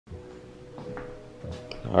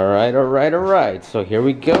Alright, so here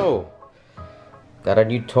we go. Got a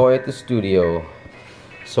new toy at the studio.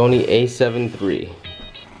 Sony A7 III.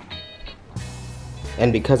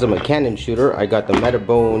 And because I'm a Canon shooter, I got the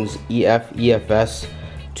Metabones EF/EFS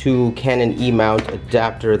 2 Canon E-mount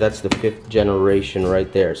adapter. That's the 5th generation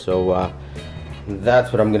right there. So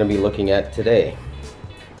that's what I'm going to be looking at today.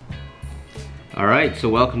 Alright, so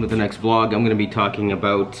welcome to the next vlog. I'm going to be talking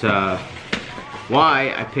about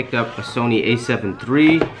why I picked up a Sony A7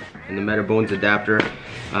 III and the Metabones adapter.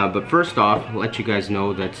 But first off, I'll let you guys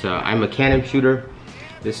know that I'm a Canon shooter.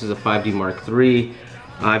 This is a 5D Mark III.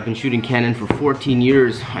 I've been shooting Canon for 14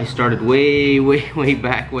 years. I started way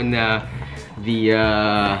back when what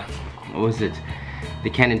was it? The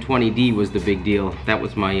Canon 20D was the big deal. That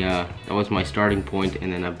was my starting point,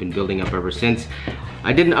 and then I've been building up ever since.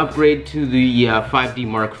 I didn't upgrade to the 5D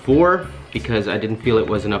Mark IV because I didn't feel it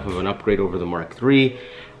was enough of an upgrade over the Mark III.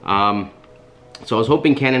 So I was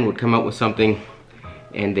hoping Canon would come out with something,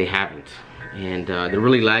 and they haven't. And they're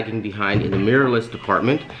really lagging behind in the mirrorless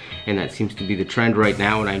department, and that seems to be the trend right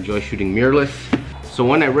now, and I enjoy shooting mirrorless. So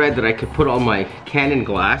when I read that I could put all my Canon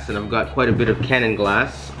glass, and I've got quite a bit of Canon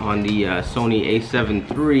glass on the Sony A7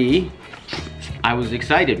 III, I was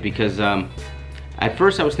excited because at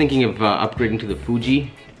first I was thinking of upgrading to the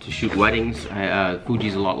Fuji to shoot weddings.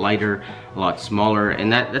 Fuji's a lot lighter, a lot smaller,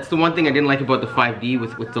 and that's the one thing I didn't like about the 5D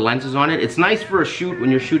with the lenses on it. It's nice for a shoot when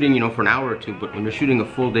you're shooting, you know, for an hour or two, but when you're shooting a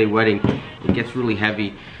full day wedding, it gets really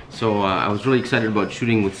heavy. So I was really excited about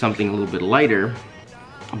shooting with something a little bit lighter,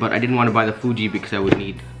 but I didn't want to buy the Fuji because I would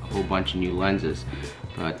need a whole bunch of new lenses.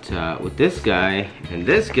 But with this guy and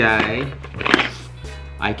this guy,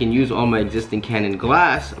 I can use all my existing Canon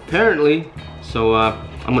glass, apparently. So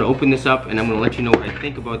I'm gonna open this up and I'm gonna let you know what I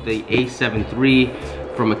think about the A7 III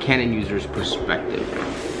from a Canon user's perspective.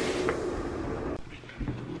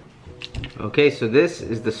 Okay, so this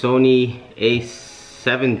is the Sony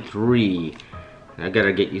A7 III. I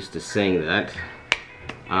gotta get used to saying that.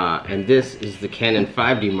 And this is the Canon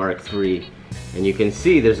 5D Mark III. And you can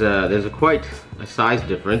see there's quite a size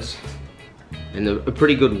difference and a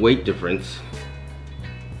pretty good weight difference.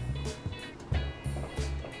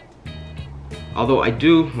 Although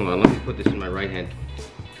hold on, let me put this in my right hand.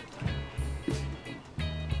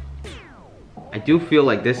 I do feel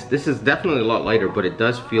like this is definitely a lot lighter, but it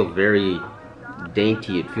does feel very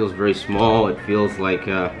dainty. It feels very small. It feels like,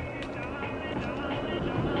 yeah,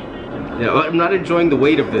 I'm not enjoying the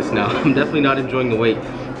weight of this now. I'm definitely not enjoying the weight,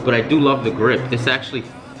 but I do love the grip. This actually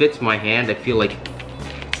fits my hand. I feel like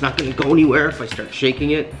it's not gonna go anywhere if I start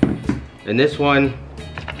shaking it. And this one,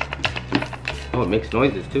 oh, it makes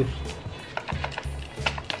noises too.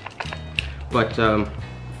 But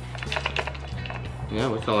yeah,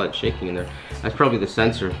 what's all that shaking in there? That's probably the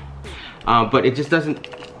sensor. But it just doesn't,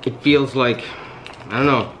 it feels like, I don't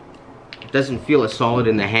know, it doesn't feel as solid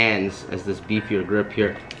in the hands as this beefier grip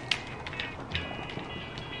here.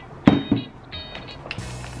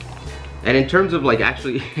 And in terms of like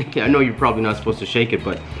actually, I know you're probably not supposed to shake it,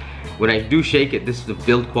 but when I do shake it, the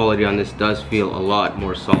build quality on this does feel a lot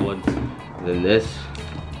more solid than this.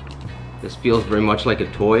 This feels very much like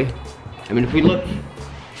a toy. I mean, if we look,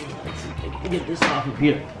 let's see if I can get this off of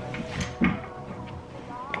here.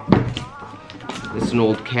 This is an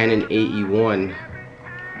old Canon AE1.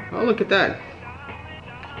 Oh, look at that.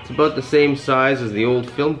 It's about the same size as the old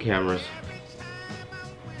film cameras.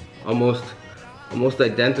 Almost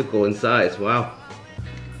identical in size. Wow.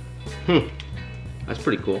 That's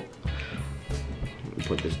pretty cool. Let me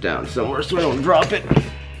put this down somewhere so I don't drop it.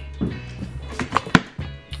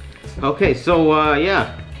 Okay, so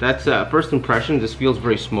yeah. That's first impression. This feels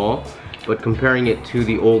very small, but comparing it to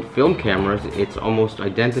the old film cameras, it's almost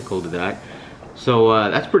identical to that. So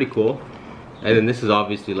that's pretty cool. And then this is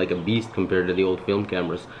obviously like a beast compared to the old film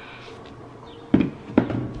cameras.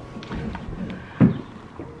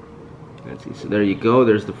 Let's see, so there you go.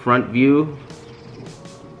 There's the front view.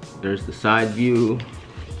 There's the side view.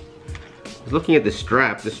 I was looking at the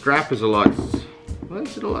strap. The strap is a lot, well,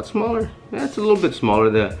 is it a lot smaller? Yeah, it's a little bit smaller.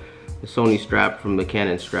 The Sony strap from the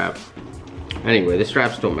Canon strap. Anyway, the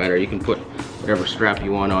straps don't matter. You can put whatever strap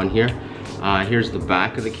you want on here. Here's the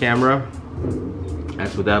back of the camera.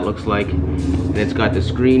 That's what that looks like. And it's got the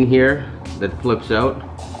screen here that flips out.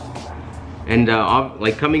 And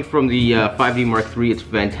like coming from the 5D Mark III, it's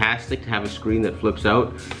fantastic to have a screen that flips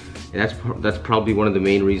out. And that's probably one of the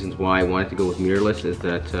main reasons why I wanted to go with mirrorless, is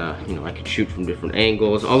that you know, I could shoot from different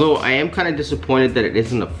angles. Although I am kind of disappointed that it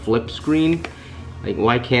isn't a flip screen. Like,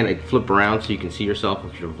 why can't it flip around so you can see yourself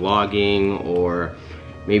if you're vlogging, or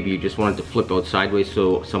maybe you just want it to flip out sideways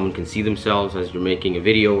so someone can see themselves as you're making a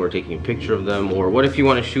video or taking a picture of them? Or what if you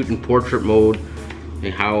want to shoot in portrait mode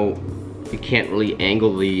and how you can't really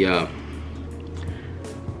angle the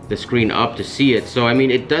screen up to see it. So I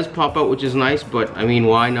mean, it does pop out, which is nice, but I mean,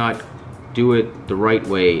 why not do it the right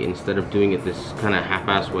way instead of doing it this kind of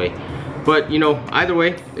half-ass way? But you know, either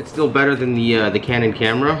way, it's still better than the Canon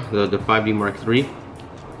camera, the 5D Mark III.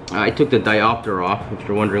 I took the diopter off, if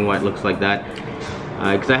you're wondering why it looks like that,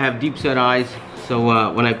 because I have deep set eyes.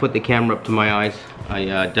 So when I put the camera up to my eyes,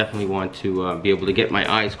 I definitely want to be able to get my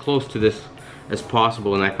eyes close to this as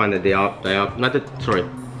possible. And I find the it's not the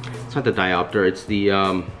diopter, it's the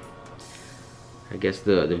I guess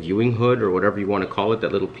the viewing hood, or whatever you want to call it,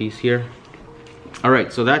 that little piece here.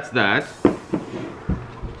 Alright, so that's that.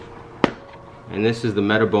 And this is the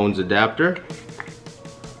Metabones adapter.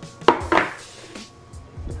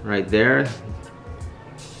 Right there.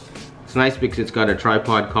 It's nice because it's got a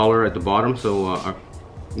tripod collar at the bottom, so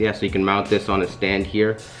yeah, so you can mount this on a stand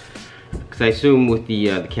here. Because I assume with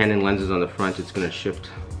the Canon lenses on the front, it's going to shift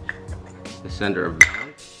the center of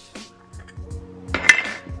balance.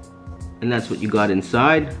 And that's what you got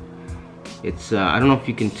inside. It's I don't know if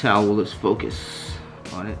you can tell. Will this focus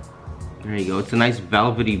on it? There you go. It's a nice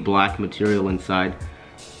velvety black material inside,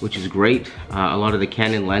 which is great. A lot of the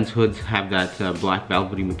Canon lens hoods have that black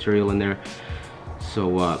velvety material in there,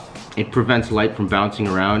 so it prevents light from bouncing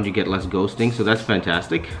around. You get less ghosting, so that's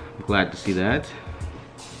fantastic. I'm glad to see that.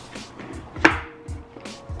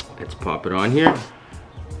 Let's pop it on here.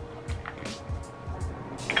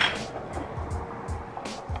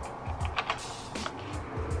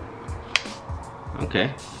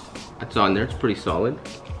 Okay, that's on there. It's pretty solid.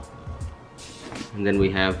 And then we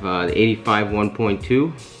have the 85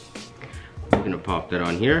 1.2. We're gonna pop that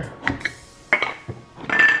on here.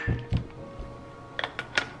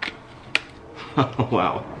 Oh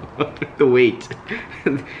wow, the weight.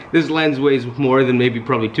 This lens weighs more than maybe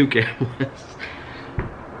probably 2 cameras.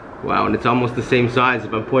 Wow, and it's almost the same size.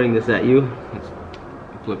 If I'm pointing this at you, let's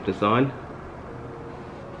flip this on.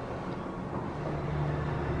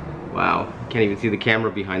 Wow, can't even see the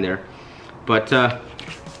camera behind there. But how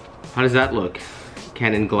does that look?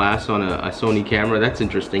 Canon glass on a Sony camera. That's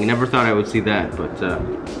interesting. Never thought I would see that, but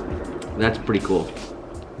that's pretty cool.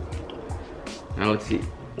 Now let's see.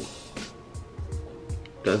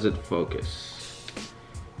 Does it focus?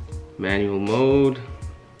 Manual mode.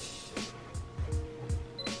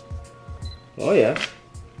 Oh yeah,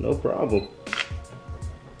 no problem.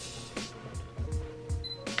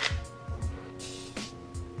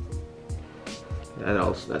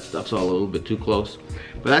 That stuff's all a little bit too close,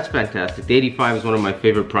 but that's fantastic. The 85 is one of my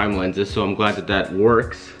favorite prime lenses, so I'm glad that that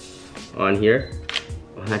works on here.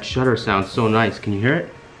 Oh, that shutter sounds so nice. Can you hear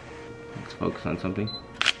it? Let's focus on something.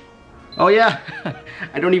 Oh yeah,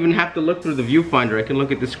 I don't even have to look through the viewfinder. I can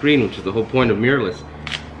look at the screen, which is the whole point of mirrorless.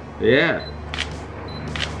 Yeah.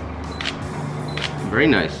 Very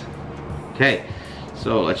nice. Okay,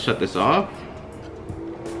 so let's shut this off.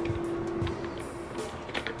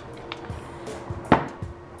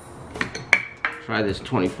 Try this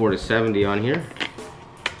 24-70 on here.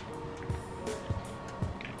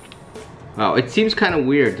 Wow, it seems kind of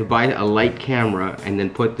weird to buy a light camera and then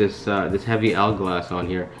put this this heavy L glass on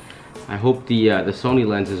here. I hope the Sony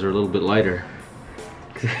lenses are a little bit lighter.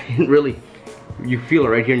 It really, you feel it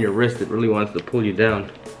right here in your wrist. It really wants to pull you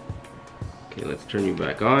down. Okay, let's turn you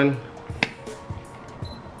back on.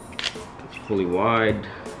 It's fully wide,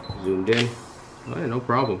 zoomed in. Oh, yeah, no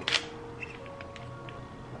problem.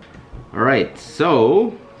 Alright,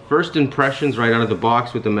 so first impressions right out of the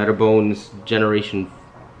box with the Metabones generation,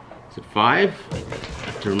 is it 5? I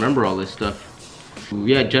have to remember all this stuff.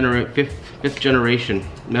 Yeah, fifth generation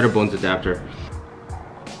Metabones adapter.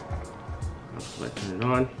 Let's turn it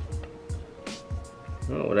on.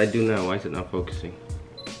 Oh, what do I do now? Why is it not focusing?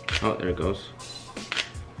 Oh, there it goes.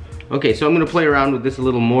 Okay, so I'm gonna play around with this a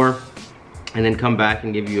little more and then come back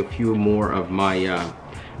and give you a few more of my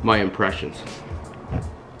my impressions.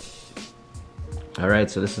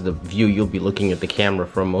 Alright, so this is the view you'll be looking at the camera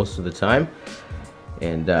from most of the time.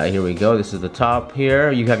 And here we go. This is the top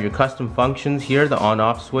here. You have your custom functions here, the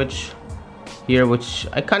on-off switch here, which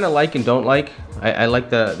I kind of like and don't like. I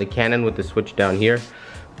like the Canon with the switch down here,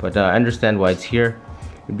 but I understand why it's here.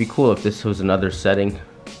 It'd be cool if this was another setting.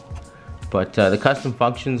 But the custom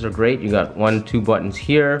functions are great. You got 1, 2 buttons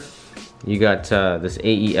here. You got this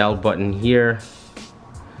AEL button here,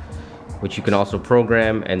 which you can also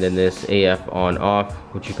program, and then this AF on off,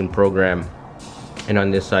 which you can program. And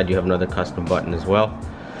on this side you have another custom button as well,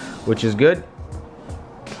 which is good.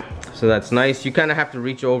 So that's nice. You kind of have to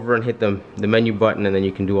reach over and hit the menu button, and then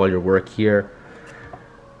you can do all your work here.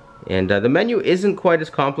 And the menu isn't quite as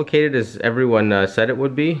complicated as everyone said it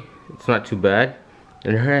would be. It's not too bad.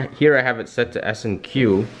 And here I have it set to S and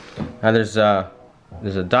Q. Now there's a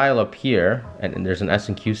dial up here, and there's an S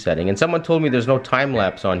and Q setting. And someone told me there's no time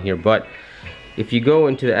lapse on here, but if you go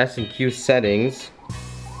into the S and Q settings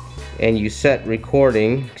and you set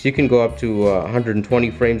recording, so you can go up to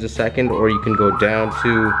 120 frames a second, or you can go down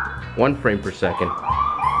to 1 frame per second.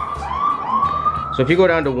 So if you go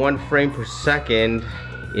down to 1 frame per second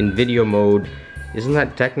in video mode, isn't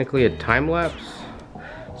that technically a time lapse?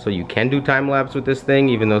 So you can do time lapse with this thing,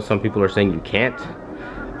 even though some people are saying you can't.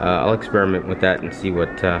 I'll experiment with that and see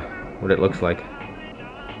what it looks like.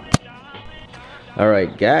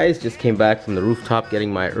 Alright guys, just came back from the rooftop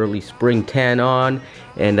getting my early spring tan on,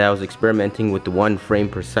 and I was experimenting with the 1 frame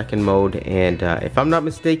per second mode, and if I'm not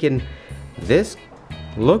mistaken, this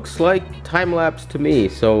looks like time lapse to me.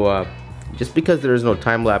 So just because there is no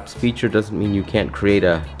time lapse feature doesn't mean you can't create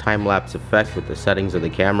a time lapse effect with the settings of the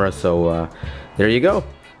camera. So there you go,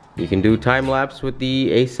 you can do time lapse with the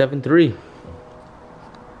A7 III.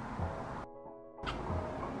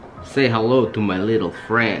 Say hello to my little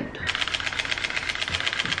friend.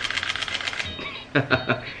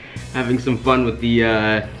 Having some fun with the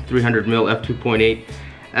 300mm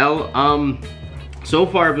f2.8L. So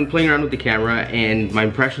far I've been playing around with the camera and my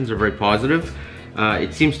impressions are very positive.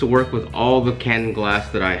 It seems to work with all the Canon glass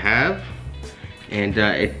that I have, and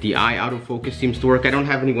the eye autofocus seems to work. I don't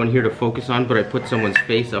have anyone here to focus on, but I put someone's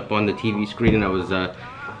face up on the TV screen and I was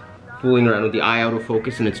fooling around with the eye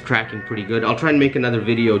autofocus, and it's tracking pretty good. I'll try and make another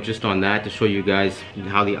video just on that to show you guys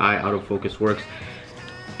how the eye autofocus works.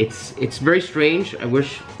 It's very strange. I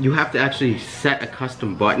wish you have to actually set a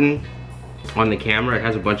custom button on the camera. It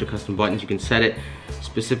has a bunch of custom buttons. You can set it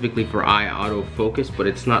specifically for eye autofocus, but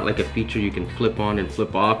it's not like a feature you can flip on and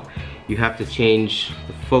flip off. You have to change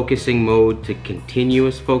the focusing mode to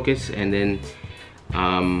continuous focus, and then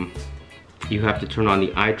you have to turn on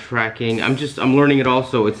the eye tracking. I'm learning it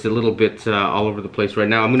also. It's a little bit all over the place right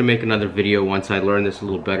now. I'm gonna make another video once I learn this a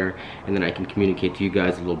little better, and then I can communicate to you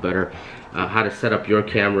guys a little better how to set up your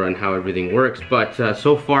camera and how everything works. But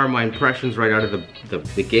so far my impressions right out of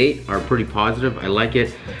the gate are pretty positive. I like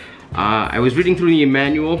it. I was reading through the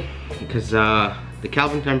manual because the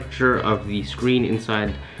Kelvin temperature of the screen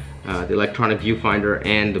inside the electronic viewfinder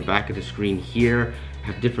and the back of the screen here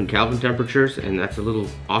have different Kelvin temperatures, and that's a little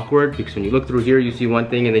awkward because when you look through here you see one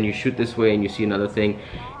thing and then you shoot this way and you see another thing,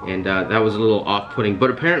 and that was a little off-putting. But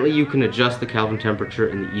apparently you can adjust the Kelvin temperature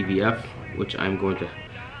in the EVF, which I'm going to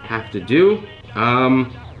have to do.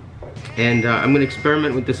 I'm going to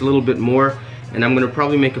experiment with this a little bit more, and I'm going to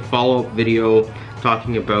probably make a follow-up video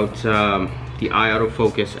talking about the eye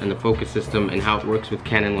autofocus and the focus system and how it works with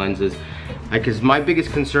Canon lenses. Because my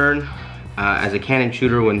biggest concern as a Canon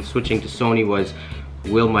shooter when switching to Sony was,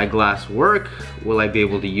 will my glass work? Will I be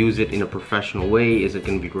able to use it in a professional way? Is it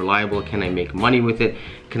going to be reliable? Can I make money with it?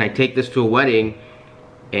 Can I take this to a wedding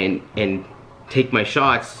and take my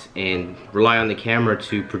shots and rely on the camera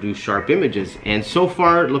to produce sharp images? And so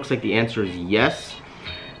far it looks like the answer is yes.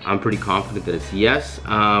 I'm pretty confident that it's yes,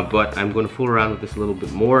 but I'm going to fool around with this a little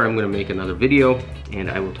bit more. I'm going to make another video and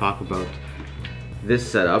I will talk about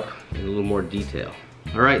this setup in a little more detail.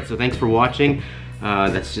 Alright, so thanks for watching.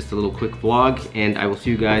 That's just a little quick vlog, and I will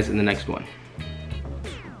see you guys in the next one.